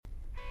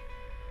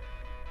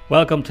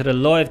Welcome to the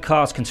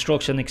Livecosts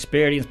Construction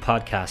Experience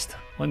Podcast.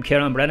 I'm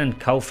Kieran Brennan,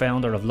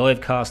 co-founder of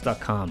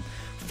Livecosts.com.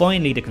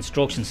 Finally, the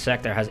construction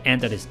sector has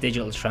entered its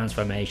digital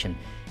transformation,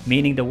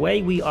 meaning the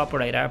way we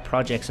operate our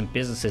projects and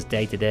businesses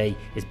day to day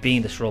is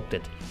being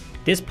disrupted.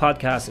 This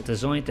podcast is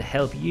designed to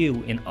help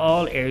you in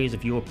all areas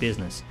of your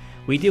business.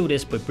 We do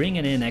this by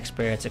bringing in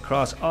experts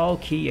across all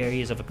key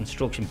areas of a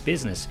construction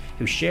business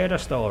who share their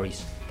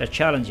stories, their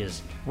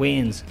challenges,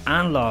 wins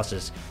and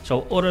losses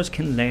so others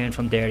can learn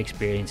from their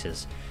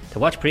experiences. To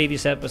watch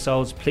previous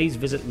episodes, please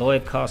visit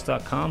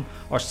Livecosts.com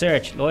or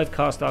search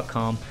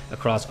Livecosts.com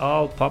across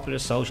all popular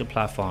social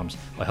platforms.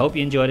 I hope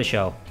you enjoy the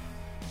show.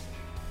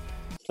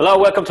 Hello,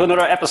 welcome to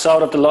another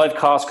episode of the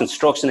Livecosts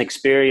Construction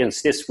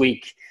Experience. This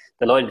week,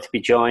 delighted to be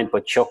joined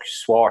by Chuck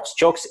Schwartz.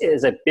 Chuck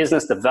is a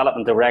business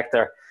development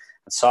director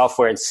and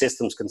software and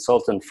systems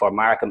consultant for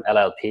Marcum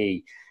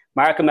LLP.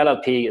 Marcum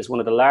LLP is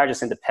one of the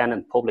largest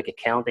independent public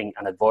accounting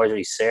and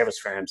advisory service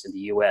firms in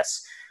the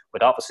US,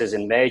 with offices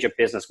in major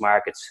business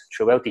markets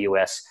throughout the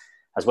US,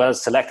 as well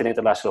as selected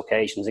international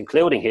locations,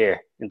 including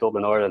here in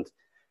Dublin, Ireland.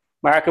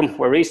 Marcum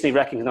were recently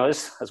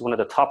recognised as one of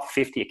the top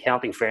 50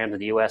 accounting firms in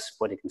the US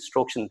by the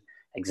Construction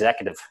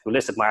Executive, who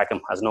listed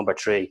Marcum as number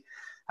 3.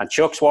 And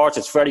Chuck Schwartz,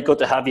 it's very good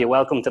to have you.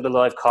 Welcome to the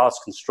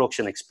Livecosts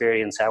Construction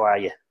Experience. How are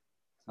you?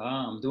 Oh,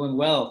 I'm doing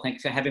well.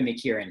 Thanks for having me,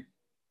 Kieran.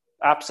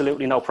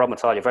 Absolutely no problem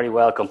at all. You're very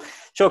welcome.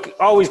 Chuck,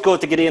 always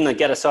good to get in and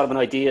get a sort of an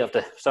idea of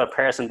the sort of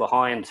person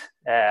behind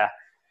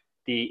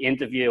the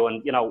interview.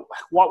 And, you know,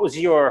 what was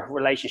your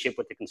relationship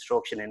with the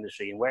construction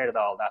industry and where did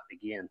all that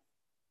begin?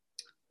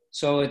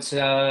 So it's,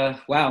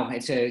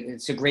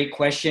 it's a great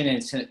question. And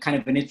it's kind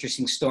of an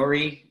interesting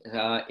story.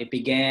 It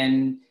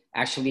began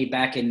actually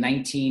back in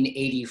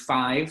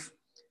 1985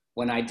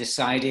 when I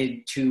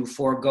decided to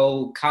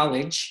forego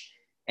college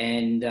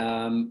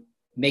and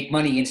make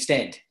money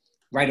instead,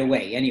 right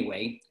away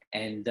anyway.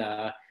 And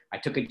I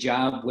took a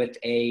job with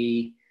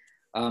a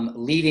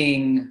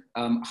leading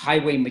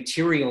highway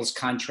materials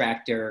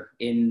contractor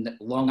in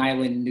Long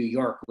Island, New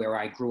York, where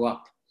I grew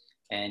up.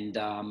 And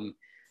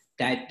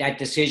that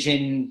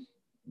decision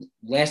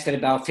lasted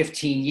about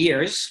 15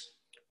 years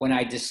when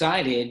I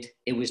decided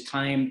it was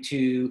time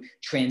to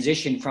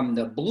transition from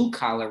the blue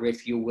collar,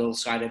 if you will,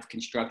 side of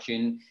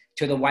construction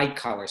to the white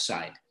collar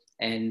side.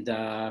 And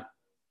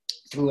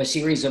through a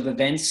series of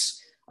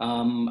events,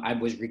 I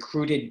was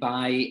recruited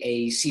by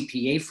a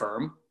CPA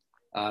firm,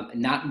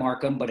 not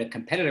Marcum, but a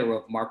competitor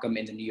of Marcum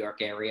in the New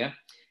York area.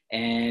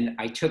 And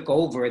I took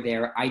over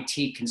their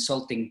IT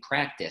consulting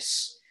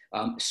practice,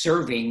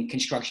 serving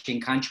construction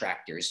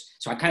contractors.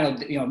 So I kind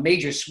of,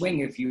 major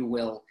swing, if you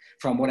will,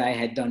 from what I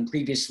had done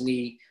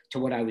previously to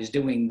what I was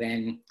doing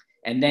then.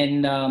 And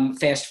then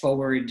fast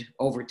forward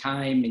over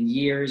time and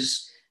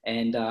years.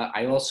 And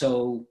I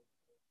also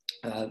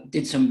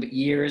did some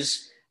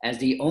years as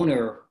the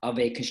owner of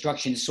a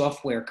construction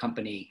software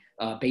company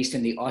based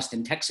in the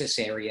Austin, Texas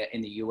area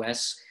in the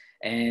US.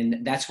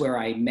 And that's where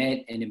I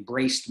met and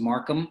embraced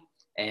Marcum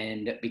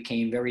and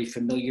became very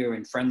familiar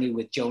and friendly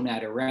with Joe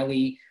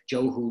Natarelli,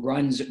 Joe who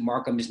runs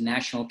Marcum's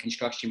national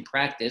construction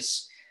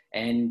practice,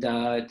 and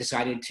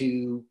decided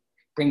to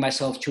bring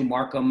myself to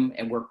Marcum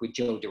and work with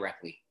Joe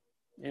directly.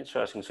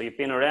 Interesting. So you've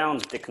been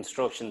around the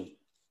construction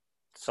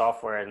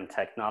software and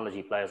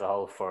technology play as a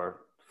whole for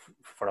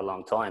a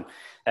long time.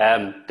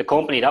 The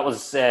company, that was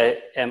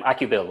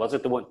AccuBuild, was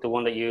it the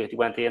one that you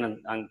went in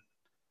and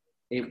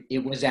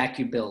It was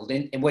AccuBuild.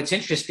 And what's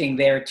interesting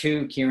there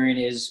too, Kieran,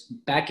 is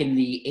back in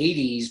the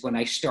 80s when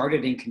I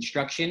started in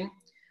construction,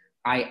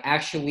 I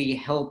actually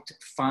helped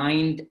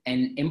find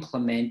and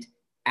implement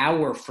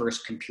our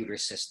first computer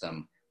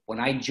system. When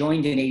I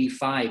joined in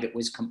 85, it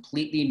was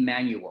completely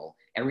manual,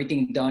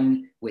 everything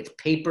done with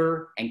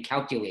paper and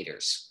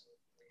calculators.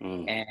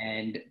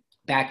 And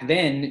back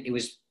then, it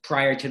was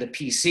prior to the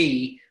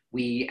PC,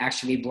 we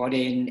actually brought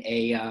in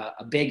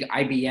a big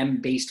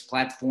IBM-based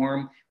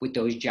platform with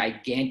those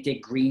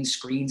gigantic green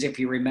screens, if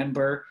you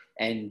remember,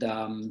 and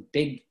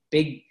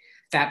big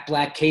fat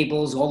black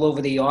cables all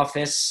over the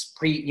office,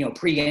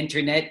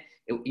 pre-internet.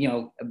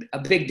 A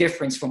big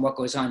difference from what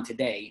goes on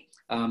today.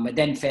 But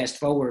then fast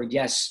forward,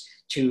 yes,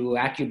 to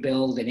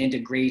AccuBuild, an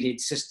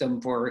integrated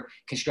system for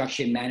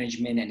construction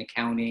management and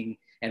accounting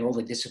and all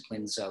the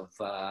disciplines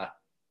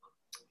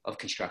of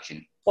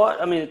construction. Well,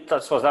 I mean, I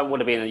suppose that would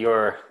have been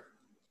your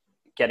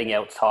getting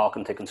out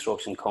talking to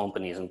construction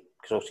companies and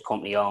construction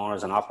company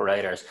owners and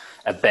operators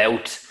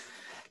about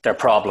their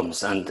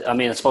problems. And I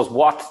mean, I suppose,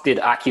 what did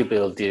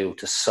AccuBuild do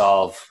to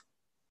solve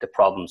the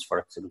problems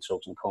for the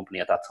construction company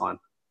at that time?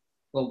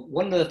 Well,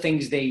 one of the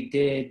things they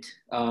did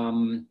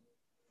and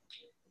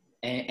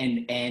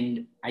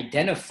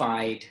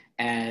identified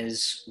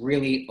as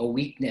really a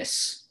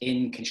weakness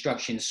in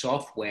construction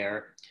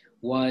software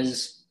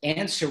was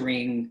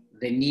answering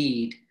the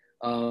need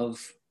of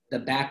the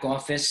back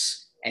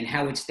office and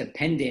how it's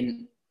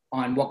dependent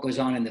on what goes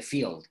on in the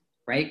field,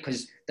 right?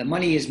 Because the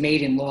money is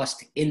made and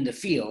lost in the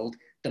field.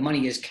 The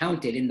money is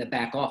counted in the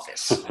back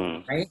office,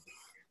 right?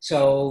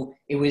 So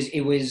it was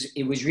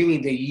really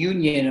the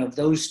union of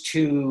those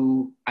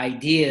two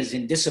ideas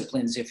and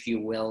disciplines, if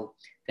you will,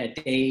 that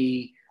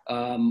they,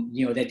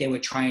 that they were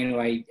trying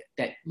to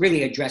that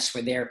really address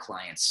for their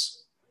clients.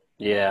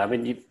 Yeah, I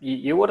mean,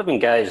 you would have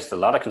engaged a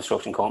lot of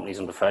construction companies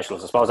and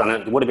professionals, I suppose, and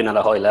it would have been at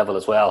a high level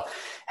as well.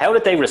 How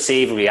did they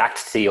receive and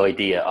react to the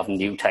idea of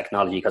new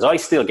technology? Because I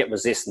still get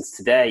resistance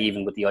today,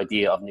 even with the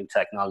idea of new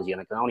technology,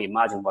 and I can only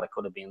imagine what it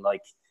could have been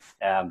like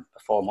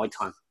before my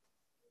time.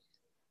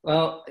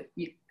 Well,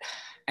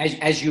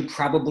 as you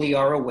probably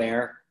are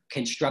aware,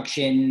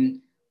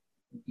 construction,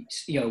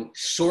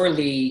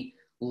 sorely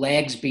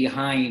lags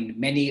behind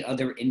many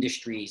other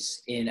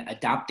industries in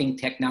adopting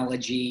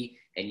technology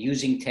and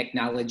using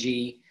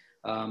technology.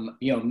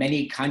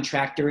 Many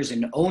contractors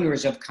and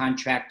owners of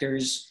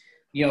contractors,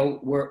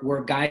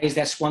 were guys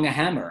that swung a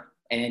hammer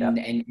and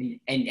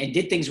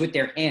did things with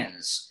their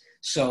hands.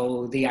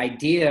 So the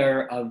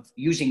idea of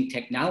using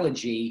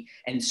technology,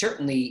 and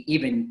certainly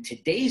even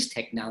today's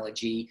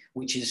technology,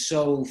 which is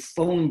so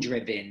phone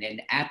driven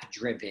and app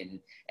driven,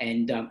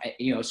 and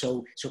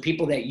so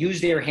people that use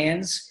their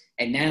hands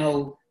and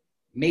now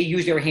may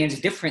use their hands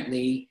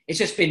differently, it's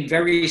just been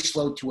very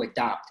slow to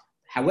adopt.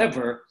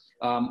 However,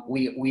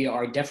 we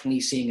are definitely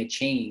seeing a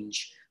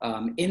change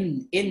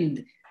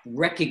in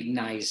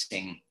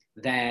recognizing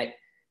that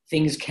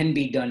things can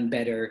be done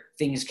better,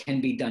 things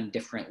can be done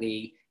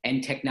differently,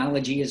 and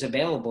technology is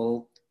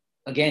available,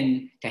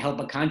 again, to help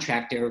a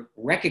contractor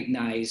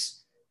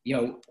recognize,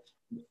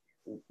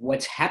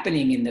 what's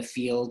happening in the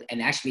field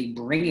and actually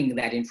bringing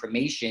that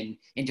information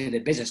into the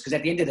business. Because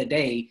at the end of the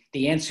day,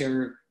 the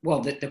answer,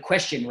 the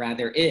question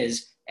rather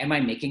is, am I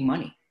making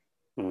money?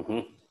 Mm-hmm.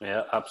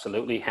 Yeah,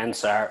 absolutely.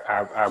 Hence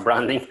our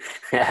branding.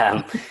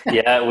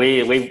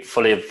 We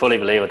fully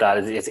believe with that.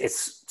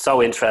 It's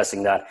so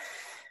interesting that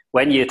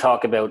when you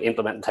talk about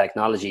implementing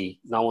technology,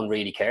 no one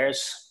really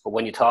cares. But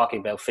when you're talking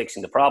about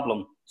fixing the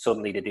problem,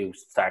 suddenly they do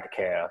start to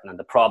care. And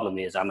the problem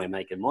is, am I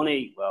making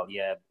money? Well,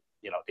 yeah,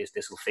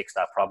 this will fix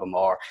that problem.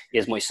 Or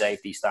is my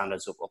safety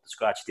standards up to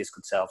scratch? This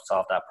could solve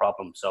that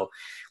problem. So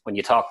when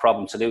you talk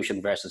problem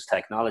solution versus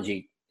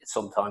technology,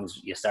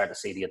 sometimes you start to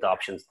see the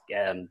adoptions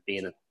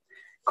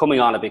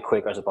coming on a bit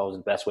quicker, I suppose is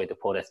the best way to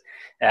put it.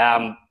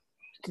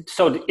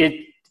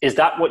 Is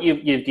that what you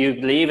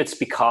believe? It's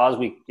because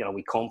we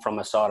come from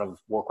a sort of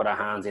work with our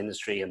hands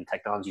industry and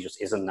technology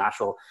just isn't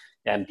natural.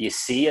 Do you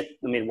see it?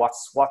 I mean,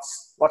 what's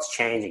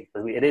changing?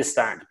 It is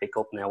starting to pick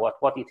up now.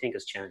 What do you think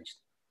has changed?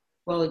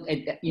 Well,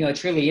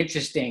 it's really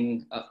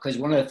interesting because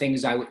one of the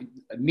things I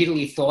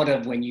immediately thought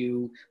of when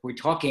you were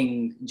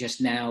talking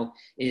just now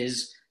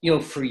is,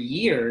 for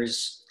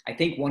years, I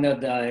think one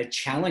of the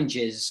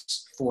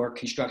challenges for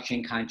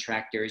construction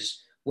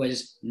contractors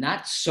was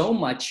not so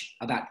much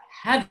about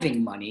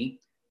having money,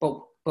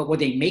 but were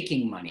they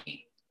making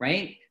money,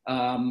 right?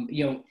 And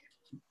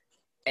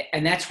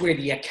that's where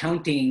the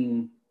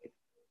accounting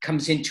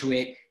comes into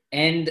it,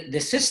 and the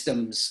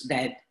systems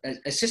that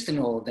assist in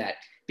all of that,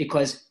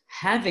 because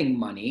having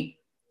money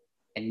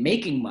and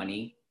making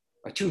money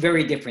are two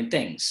very different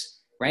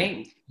things,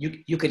 right?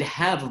 You could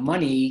have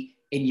money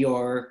in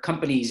your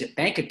company's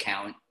bank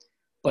account,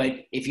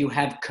 but if you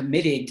have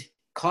committed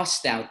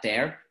costs out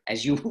there,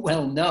 as you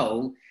well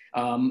know,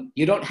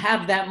 you don't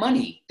have that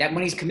money. That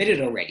money's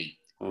committed already,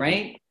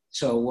 right?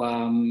 So,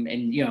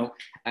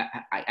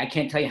 I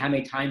can't tell you how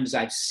many times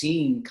I've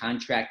seen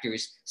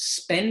contractors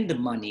spend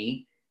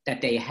money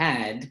that they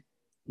had,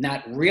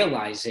 not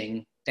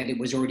realizing that it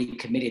was already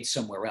committed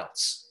somewhere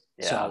else.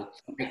 Yeah. So,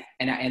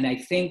 and I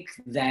think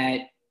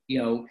that,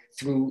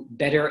 through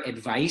better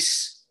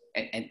advice,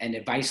 and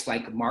advice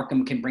like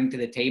Marcum can bring to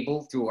the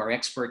table through our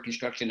expert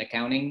construction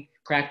accounting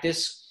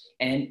practice,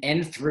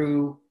 and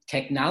through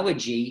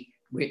technology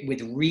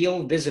with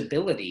real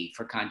visibility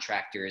for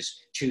contractors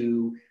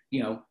to,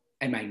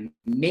 am I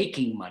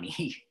making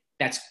money?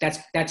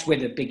 That's where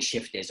the big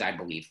shift is, I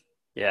believe.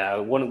 Yeah,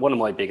 one of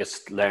my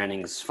biggest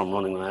learnings from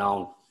running my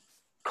own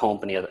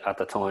company at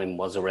the time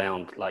was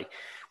around, like,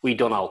 we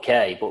done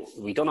okay, but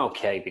we done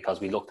okay because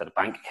we looked at a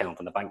bank account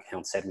and the bank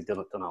account said we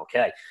done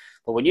okay.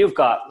 But when you've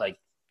got, like,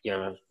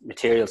 your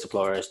material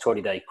suppliers,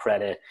 30-day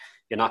credit,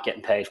 you're not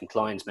getting paid from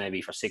clients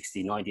maybe for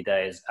 60, 90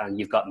 days, and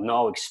you've got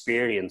no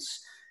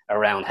experience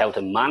around how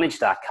to manage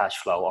that cash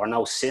flow or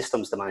no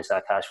systems to manage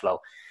that cash flow,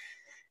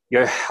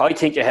 I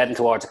think you're heading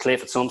towards a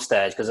cliff at some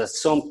stage, because at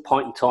some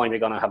point in time, you're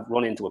going to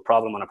run into a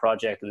problem on a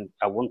project, and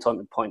at one point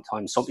in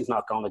time, something's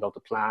not going to go to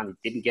plan.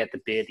 You didn't get the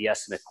bid, the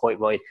estimate quite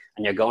right,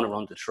 and you're going to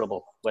run into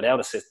trouble without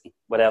a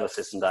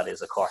system that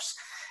is, of course.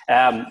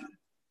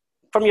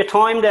 From your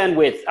time then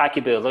with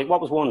AccuBuild, like,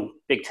 what was one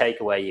big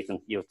takeaway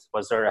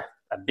was there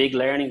a big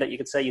learning that you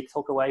could say you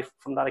took away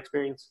from that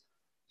experience?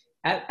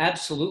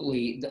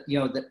 Absolutely.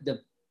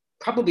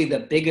 Probably the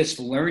biggest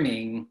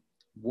learning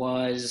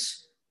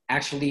was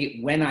actually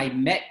when I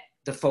met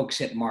the folks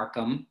at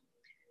Marcum,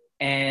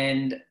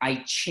 and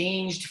I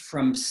changed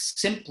from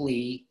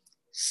simply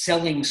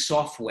selling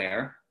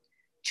software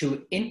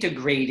to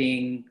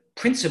integrating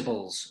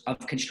principles of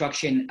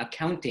construction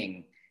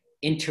accounting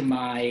into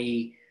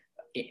my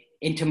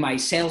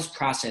sales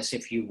process,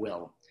 if you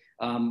will,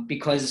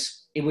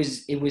 because it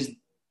was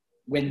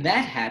when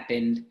that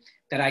happened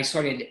that I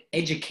started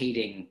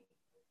educating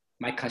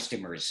my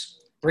customers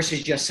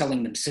versus just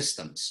selling them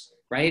systems,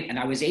 right? And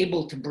I was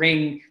able to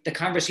bring the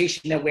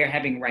conversation that we're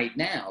having right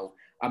now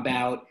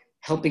about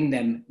helping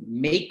them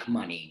make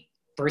money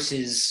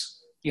versus,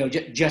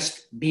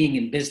 just being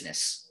in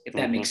business, if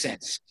that makes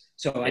sense.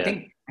 So yeah. I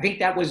think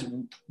that was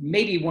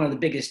maybe one of the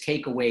biggest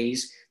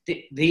takeaways.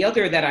 The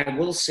other that I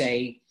will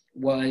say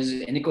was,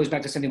 and it goes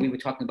back to something we were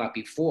talking about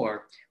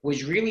before,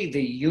 was really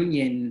the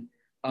union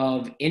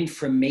of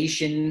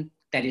information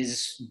that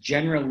is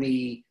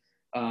generally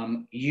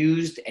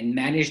used and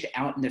managed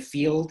out in the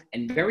field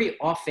and very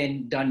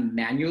often done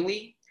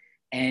manually.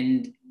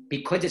 And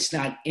because it's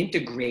not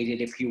integrated,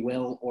 if you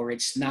will, or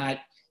it's not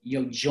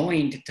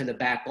joined to the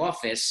back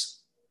office,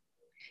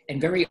 and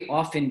very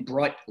often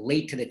brought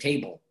late to the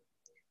table,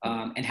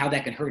 and how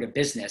that can hurt a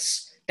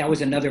business. That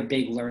was another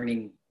big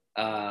learning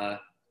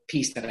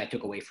piece that I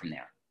took away from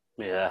there.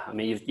 Yeah, I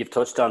mean, you've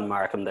touched on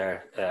Marcum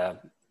there a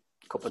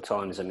couple of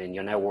times. I mean,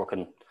 you're now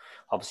working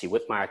obviously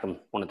with Marcum,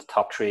 one of the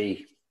top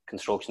 3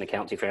 construction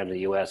accounting firms in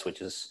the US,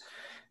 which is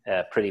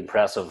pretty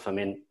impressive. I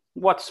mean,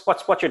 what's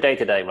your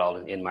day-to-day role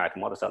in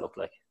Marcum? What does that look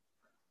like?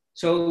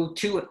 So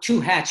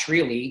two hats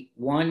really.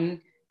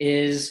 One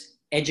is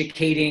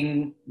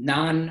educating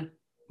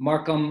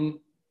non-Marcum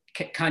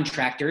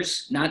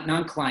contractors,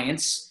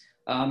 non-clients,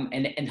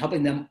 and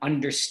helping them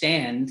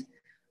understand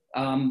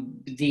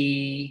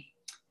the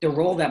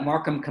role that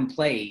Marcum can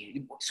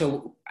play.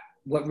 So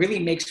what really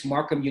makes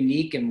Marcum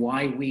unique and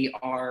why we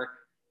are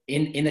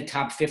in the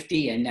top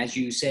 50, and as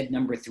you said,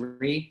 number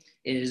 3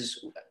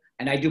 is,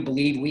 and I do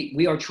believe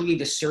we are truly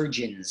the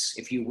surgeons,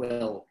 if you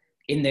will,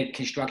 in the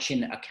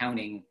construction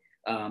accounting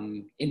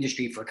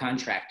industry for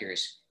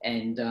contractors.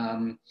 And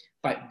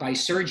but by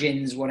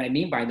surgeons, what I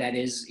mean by that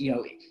is,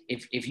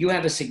 if you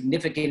have a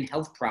significant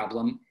health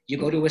problem, you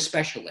go to a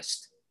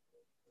specialist.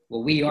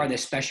 Well, we are the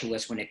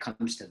specialists when it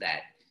comes to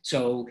that.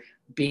 So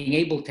being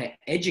able to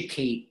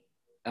educate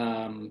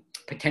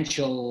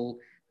potential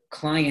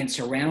clients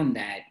around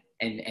that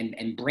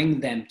and bring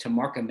them to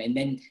Marcum, and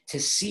then to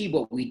see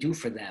what we do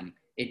for them,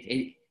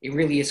 it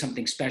really is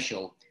something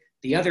special.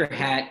 The other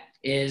hat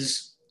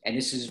is, and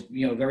this is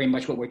very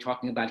much what we're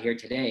talking about here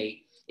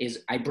today,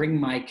 is I bring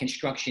my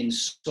construction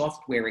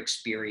software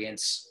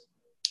experience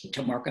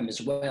to Marcum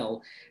as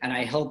well, and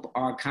I help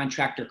our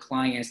contractor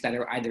clients that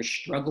are either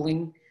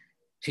struggling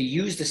to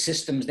use the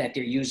systems that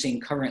they're using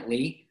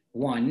currently,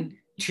 1,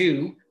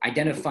 2,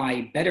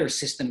 identify better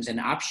systems and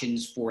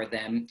options for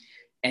them,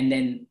 and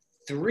then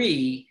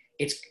 3,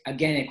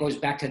 it goes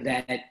back to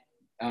that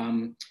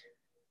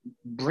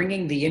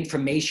bringing the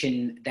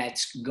information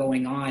that's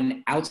going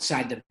on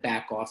outside the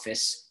back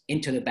office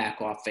into the back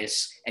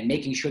office, and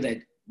making sure that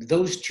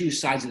those 2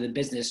 sides of the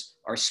business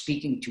are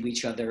speaking to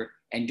each other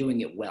and doing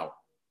it well.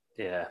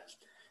 Yeah.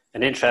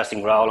 An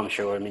interesting role, I'm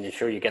sure. I mean, I'm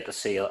sure you get to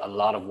see a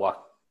lot of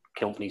what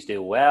companies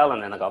do well,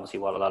 and then obviously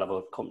what a lot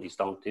of companies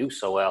don't do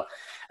so well.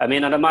 I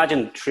mean, I'd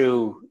imagine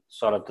through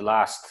sort of the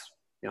last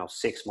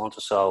 6 months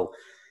or so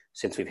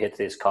since we've hit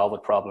this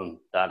COVID problem,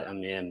 that I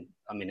mean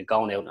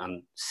going out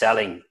and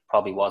selling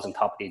probably wasn't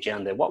top of the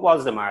agenda. What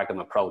was the Marcum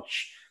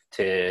approach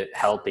to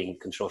helping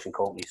construction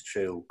companies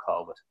through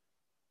COVID?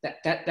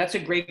 That's a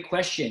great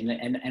question,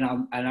 and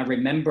I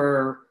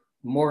remember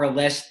more or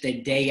less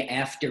the day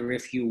after,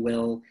 if you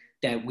will,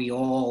 that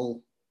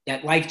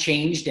that life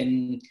changed,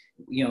 and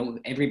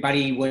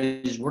everybody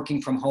was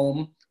working from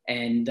home,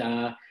 and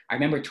I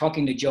remember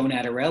talking to Joe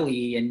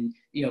Natarelli and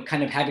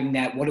kind of having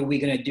that "what are we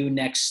going to do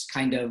next"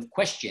 kind of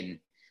question,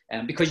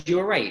 because you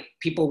were right,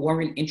 people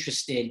weren't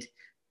interested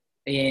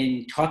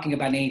in talking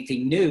about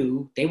anything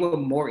new. They were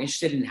more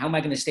interested in how am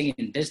I going to stay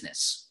in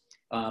business,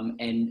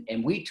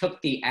 and we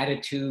took the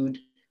attitude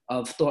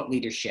of thought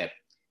leadership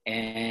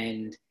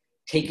and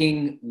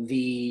taking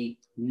the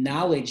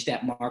knowledge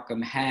that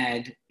Marcum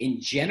had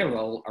in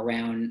general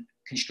around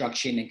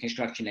construction and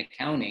construction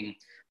accounting,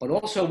 but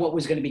also what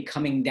was going to be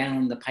coming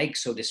down the pike,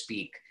 so to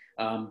speak.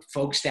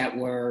 Folks that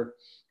were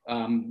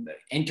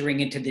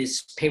entering into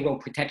this payroll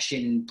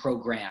protection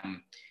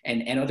program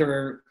and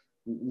other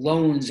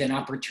loans and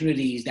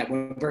opportunities that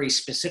were very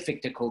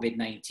specific to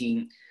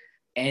COVID-19,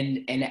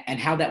 and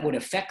how that would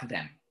affect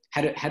them.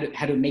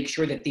 How to make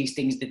sure that these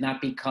things did not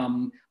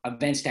become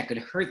events that could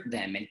hurt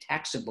them, and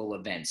taxable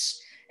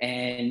events.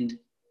 And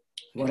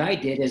what I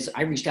did is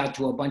I reached out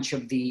to a bunch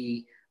of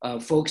the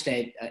folks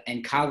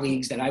and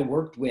colleagues that I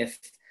worked with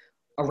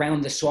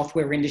around the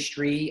software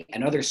industry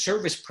and other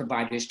service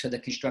providers to the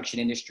construction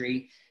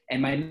industry.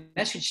 And my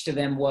message to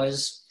them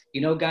was,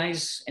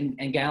 guys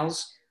and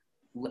gals,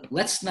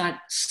 let's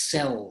not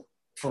sell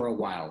for a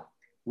while.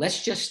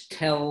 Let's just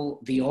tell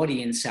the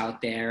audience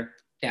out there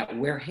that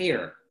we're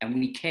here and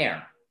we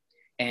care.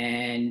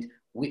 And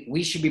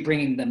we should be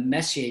bringing the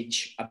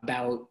message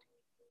about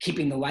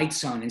keeping the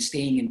lights on and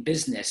staying in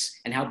business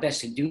and how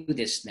best to do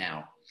this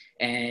now.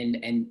 And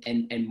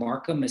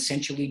Marcum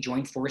essentially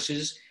joined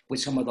forces with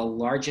some of the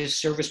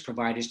largest service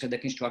providers to the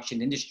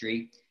construction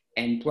industry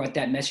and brought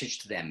that message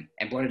to them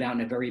and brought it out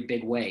in a very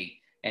big way.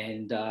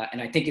 And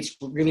I think it's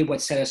really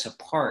what set us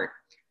apart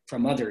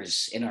from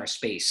others in our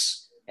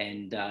space.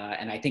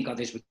 And I think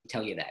others would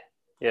tell you that.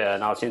 Yeah,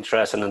 no, it's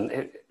interesting.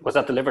 And was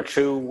that delivered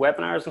through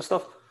webinars and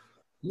stuff?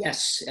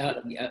 Yes,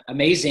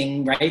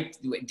 amazing, right?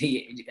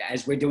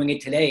 As we're doing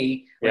it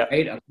today, Yeah.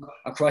 right?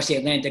 Across the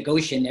Atlantic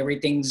Ocean,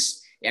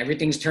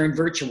 everything's turned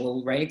virtual,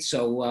 right?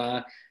 So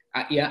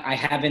I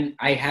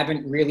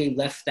haven't really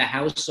left the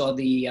house or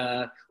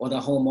the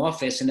home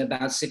office in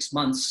about 6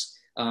 months,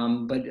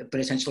 but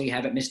essentially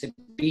haven't missed a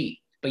beat.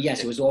 But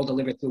yes, it was all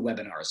delivered through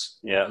webinars.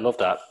 Yeah, I love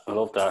that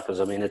because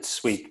I mean,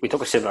 we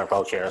took a similar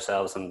approach here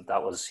ourselves, and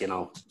that was, you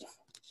know,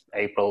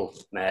 April,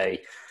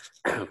 May,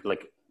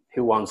 like,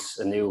 who wants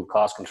a new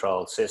cost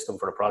control system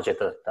for a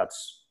project that's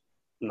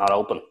not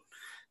open?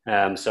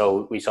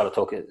 So we sort of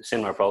took a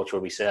similar approach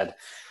where we said,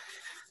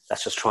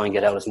 let's just try and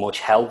get out as much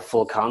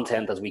helpful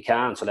content as we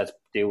can. So let's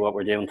do what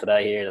we're doing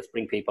today here. Let's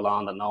bring people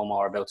on that know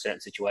more about certain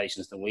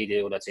situations than we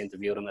do. Let's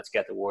interview them. Let's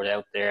get the word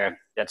out there.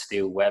 Let's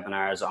do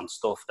webinars on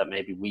stuff that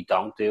maybe we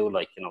don't do.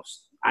 Like, you know,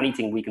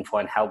 anything we can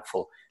find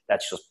helpful,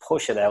 let's just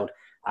push it out,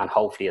 and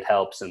hopefully it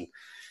helps. And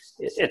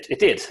it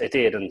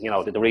did. And, you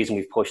know, the reason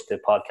we've pushed the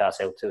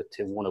podcast out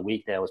to one a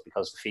week now is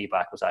because the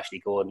feedback was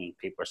actually good, and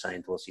people are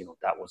saying to us, you know,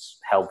 that was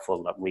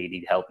helpful. That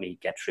really helped me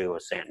get through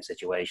a certain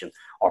situation,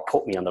 or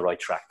put me on the right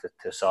track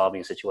to solving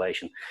a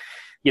situation.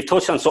 You've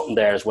touched on something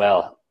there as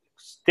well.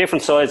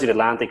 Different sides of the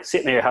Atlantic,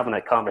 sitting here having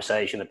a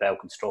conversation about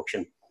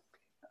construction.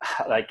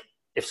 Like,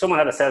 if someone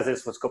had said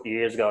this was a couple of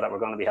years ago, that we're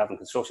going to be having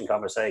construction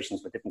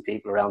conversations with different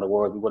people around the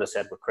world, we would have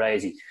said we're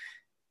crazy.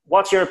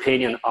 What's your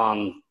opinion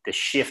on the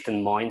shift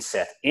in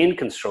mindset in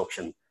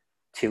construction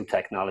to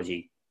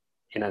technology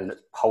in a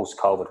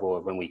post-COVID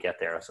world when we get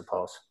there, I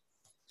suppose?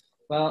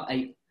 Well,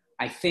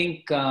 I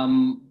think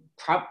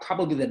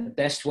probably the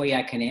best way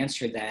I can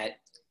answer that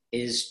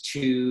is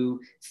to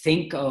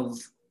think of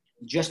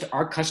just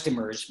our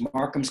customers,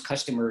 Marcum's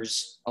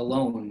customers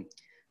alone,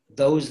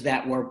 those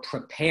that were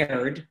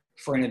prepared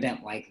for an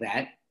event like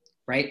that,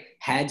 right?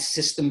 Had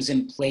systems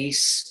in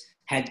place,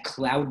 had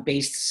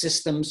cloud-based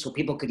systems so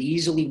people could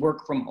easily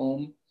work from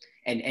home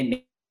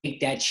and make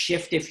that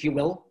shift, if you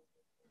will.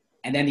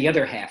 And then the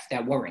other half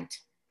that weren't,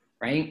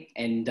 right?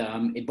 And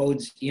it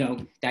bodes, you know,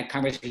 that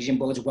conversation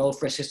bodes well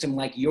for a system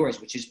like yours,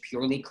 which is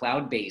purely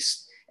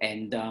cloud-based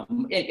and,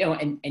 you know,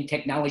 and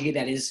technology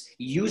that is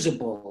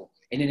usable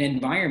in an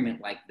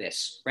environment like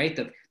this, right?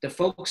 The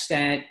folks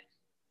that,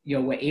 you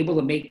know, were able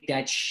to make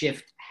that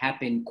shift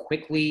happen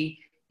quickly,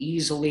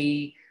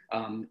 easily,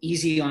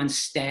 easy on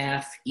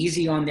staff,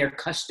 easy on their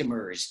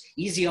customers,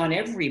 easy on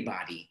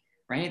everybody,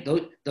 right?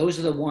 Those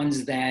are the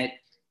ones that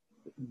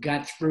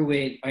got through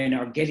it and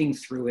are getting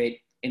through it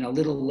in a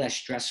little less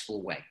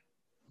stressful way.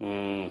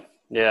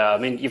 Yeah, I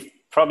mean,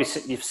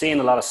 you've seen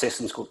a lot of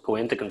systems go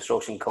into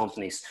construction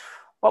companies.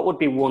 What would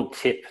be one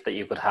tip that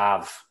you could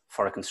have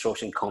for a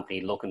construction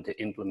company looking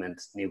to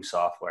implement new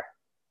software?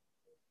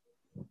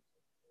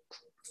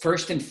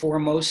 First and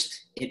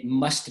foremost, it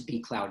must be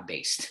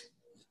cloud-based.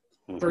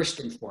 First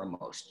and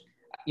foremost,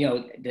 you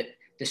know,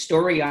 the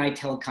story I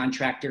tell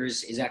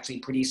contractors is actually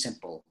pretty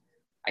simple.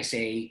 I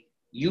say,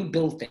 you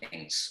build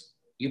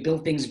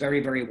things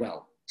very, very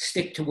well.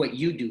 Stick to what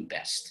you do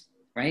best,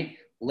 right?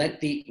 Let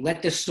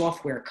the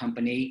software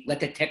company, let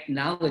the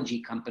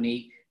technology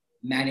company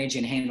manage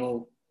and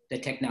handle the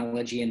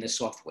technology and the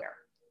software,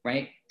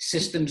 right?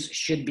 Systems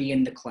should be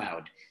in the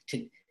cloud.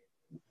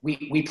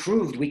 We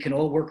proved we can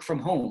all work from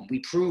home. We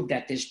proved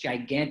that this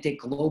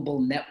gigantic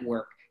global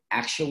network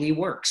actually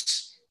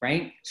works,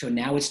 right? So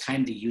now it's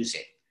time to use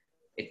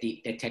it.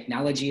 The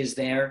technology is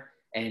there.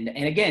 And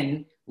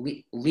again,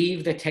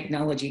 leave the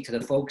technology to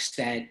the folks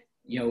that,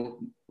 you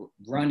know,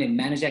 run and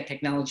manage that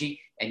technology,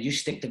 and you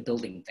stick to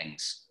building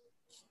things.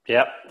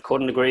 Yeah,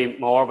 couldn't agree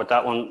more with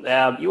that one.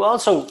 You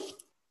also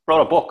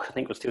wrote a book, I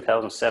think it was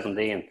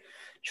 2017,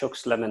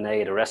 Chuck's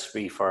Lemonade, a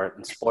recipe for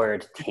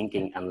inspired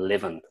thinking and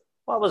living.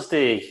 What was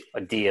the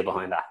idea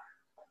behind that?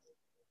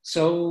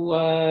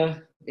 So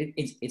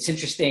it's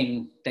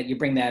interesting that you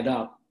bring that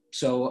up.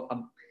 So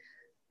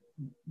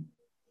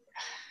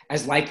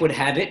as life would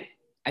have it,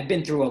 I've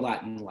been through a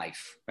lot in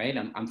life, right?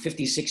 I'm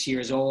 56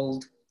 years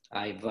old.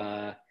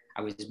 I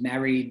was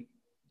married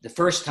the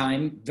first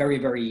time very,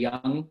 very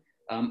young.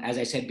 As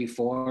I said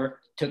before,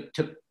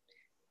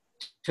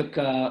 took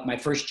my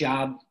first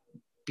job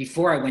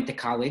before I went to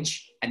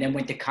college, and then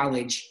went to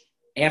college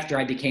after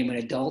I became an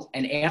adult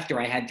and after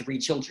I had 3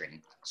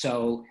 children.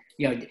 So,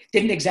 you know,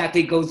 didn't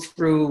exactly go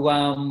through,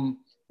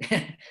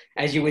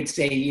 as you would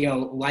say, you know,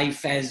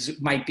 life as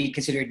might be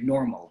considered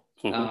normal.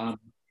 Mm-hmm.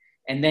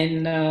 And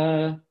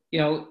then, you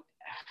know,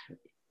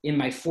 in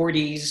my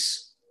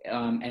 40s,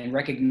 and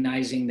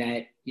recognizing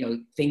that, you know,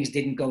 things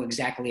didn't go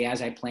exactly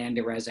as I planned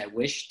or as I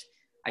wished,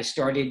 I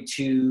started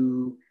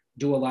to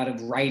do a lot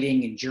of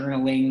writing and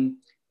journaling.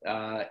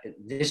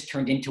 This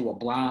turned into a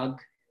blog.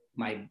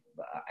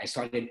 I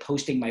started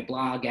posting my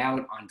blog out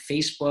on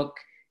Facebook,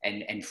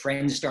 and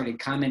friends started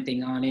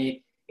commenting on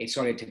it. It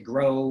started to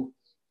grow.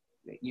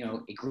 You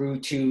know, it grew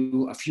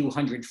to a few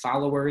hundred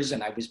followers,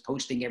 and I was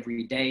posting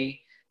every day,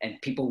 and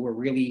people were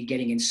really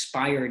getting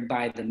inspired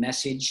by the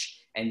message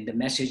And the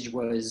message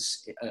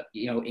was,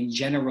 in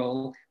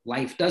general,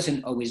 life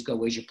doesn't always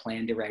go as you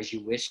planned or as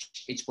you wish.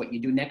 It's what you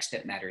do next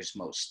that matters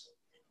most,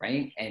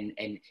 right? And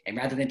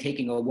rather than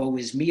taking a woe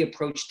is me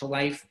approach to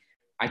life,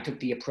 I took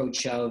the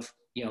approach of,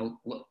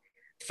 look,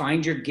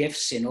 find your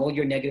gifts in all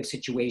your negative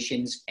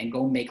situations and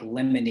go make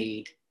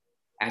lemonade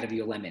out of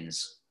your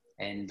lemons.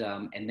 And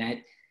that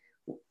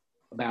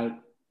about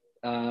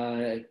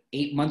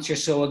 8 months or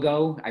so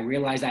ago, I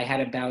realized I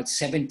had about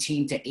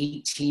 17 to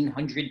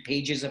 1,800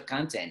 pages of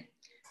content.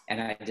 And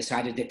I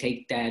decided to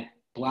take that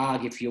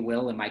blog, if you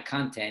will, and my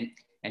content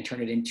and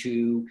turn it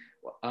into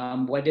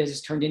what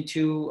is turned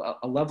into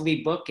a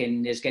lovely book,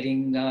 and is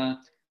getting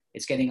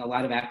it's getting a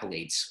lot of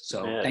accolades.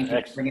 So thank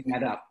you for bringing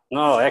that up.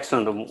 No,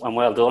 excellent and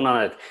well done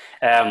on it.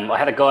 I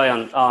had a guy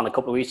on a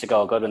couple of weeks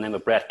ago, a guy by the name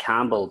of Brett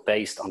Campbell,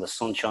 based on the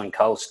Sunshine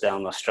Coast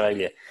down in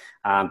Australia.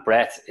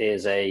 Brett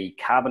is a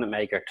cabinet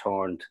maker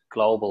turned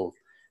global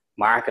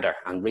marketer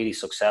and really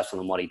successful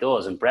in what he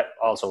does. And Brett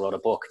also wrote a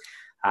book,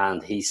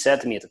 and he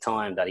said to me at the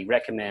time that he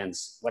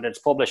recommends, whether it's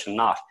published or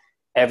not,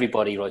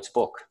 everybody writes a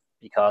book,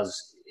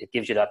 because it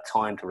gives you that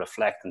time to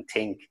reflect and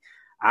think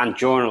and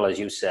journal, as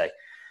you say.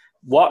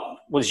 What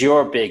was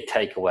your big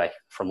takeaway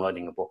from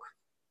writing a book?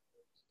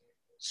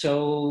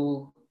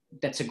 So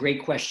that's a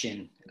great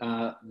question.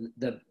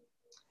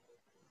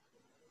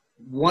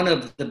 One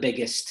of the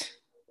biggest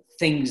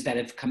things that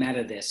have come out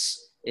of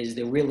this is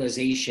the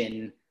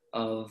realization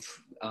of,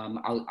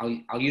 I'll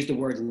use the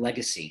word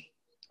legacy.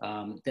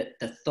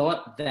 The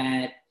thought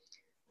that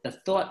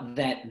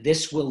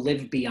this will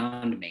live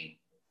beyond me,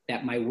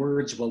 that my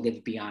words will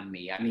live beyond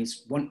me. I mean,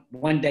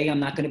 one day I'm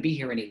not going to be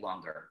here any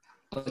longer,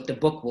 but the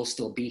book will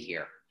still be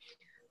here.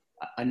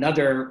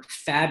 Another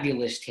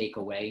fabulous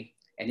takeaway,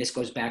 and this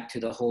goes back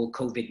to the whole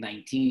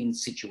COVID-19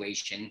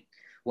 situation,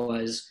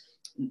 was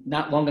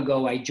not long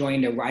ago I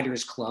joined a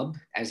writer's club,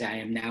 as I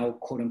am now,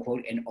 quote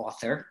unquote, an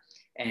author.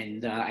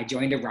 And I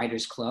joined a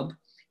writer's club,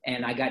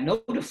 and I got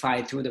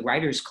notified through the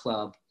writer's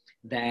club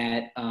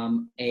that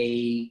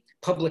a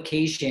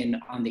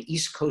publication on the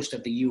East Coast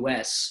of the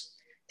US,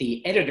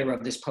 the editor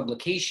of this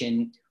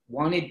publication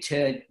wanted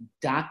to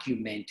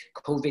document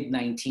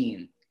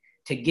COVID-19,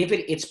 to give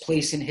it its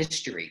place in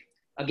history.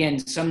 Again,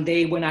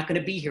 someday we're not going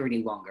to be here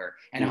any longer.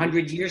 And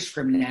 100 years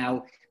from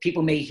now,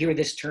 people may hear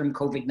this term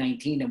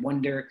COVID-19 and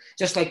wonder,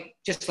 just like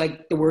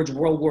the words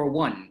World War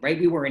I, right?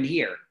 We weren't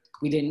here.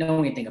 We didn't know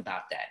anything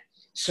about that.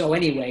 So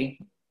anyway,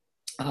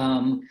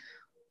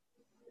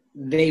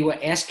 they were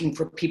asking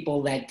for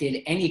people that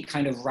did any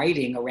kind of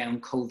writing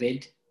around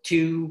COVID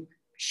to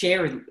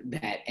share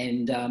that.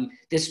 And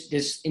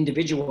this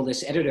individual,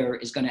 this editor,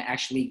 is going to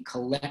actually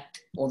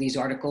collect all these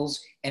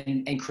articles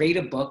and create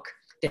a book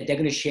that they're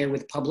going to share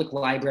with public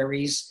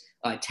libraries,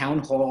 town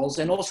halls,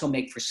 and also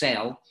make for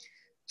sale.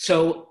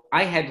 So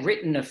I had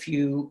written a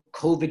few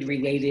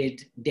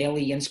COVID-related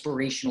daily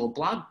inspirational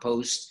blog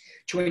posts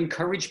to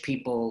encourage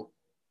people,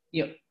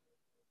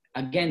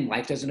 again,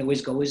 life doesn't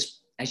always go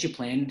as you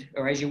planned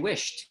or as you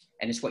wished.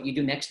 And it's what you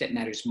do next that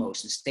matters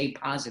most. And stay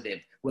positive.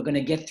 We're going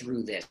to get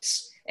through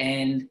this.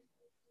 And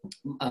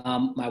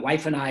my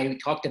wife and I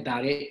talked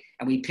about it,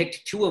 and we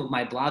picked two of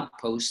my blog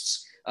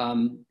posts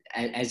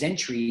as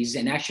entries.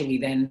 And actually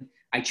then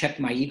I checked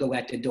my ego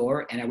at the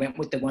door, and I went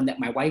with the one that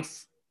my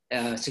wife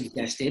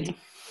suggested.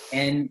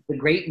 And the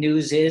great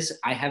news is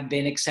I have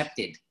been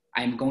accepted.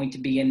 I'm going to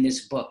be in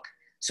this book.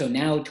 So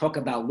now talk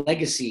about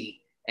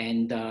legacy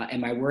and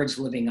my words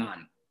living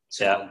on.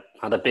 So, yeah,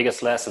 and the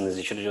biggest lesson is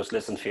you should have just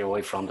listened to your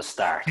wife from the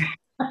start.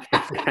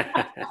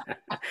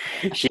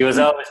 She was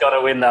always going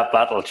to win that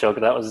battle, Chuck.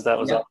 That was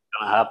always going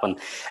to happen.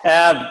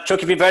 Chuck,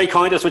 you've been very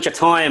kind to us with your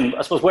time.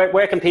 I suppose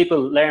where can people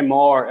learn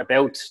more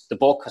about the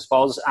book, I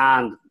suppose,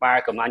 and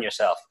Marcum and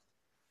yourself?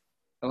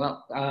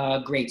 Well,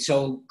 great.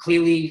 So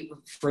clearly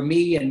for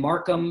me and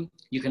Marcum,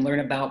 you can learn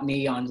about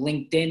me on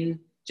LinkedIn.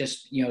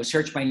 Just,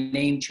 search my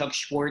name, Chuck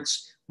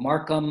Schwartz.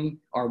 Marcum,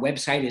 our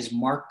website is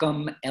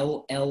Marcum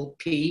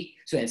LLP.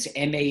 So that's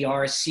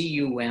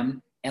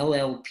MARCUM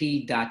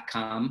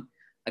LLP.com.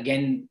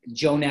 Again,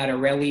 Joe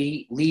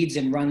Natarelli leads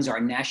and runs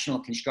our national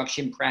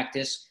construction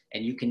practice,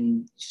 and you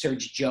can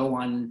search Joe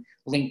on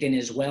LinkedIn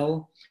as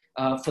well.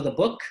 For the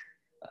book,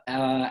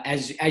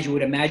 as you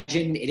would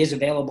imagine, it is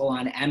available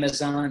on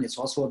Amazon. It's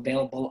also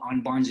available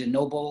on Barnes &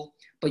 Noble,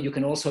 but you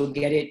can also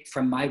get it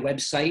from my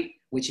website,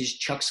 which is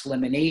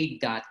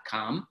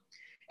chuckslemonade.com.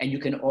 And you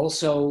can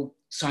also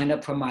sign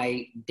up for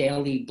my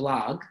daily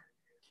blog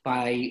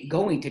by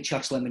going to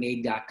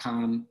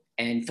chuckslemonade.com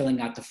and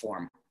filling out the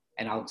form.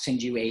 And I'll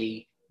send you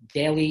a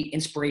daily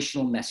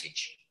inspirational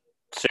message.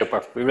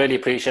 Super. We really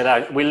appreciate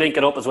that. We'll link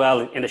it up as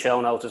well in the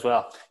show notes as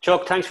well.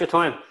 Chuck, thanks for your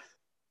time.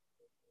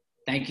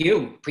 Thank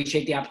you.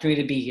 Appreciate the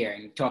opportunity to be here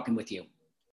and talking with you.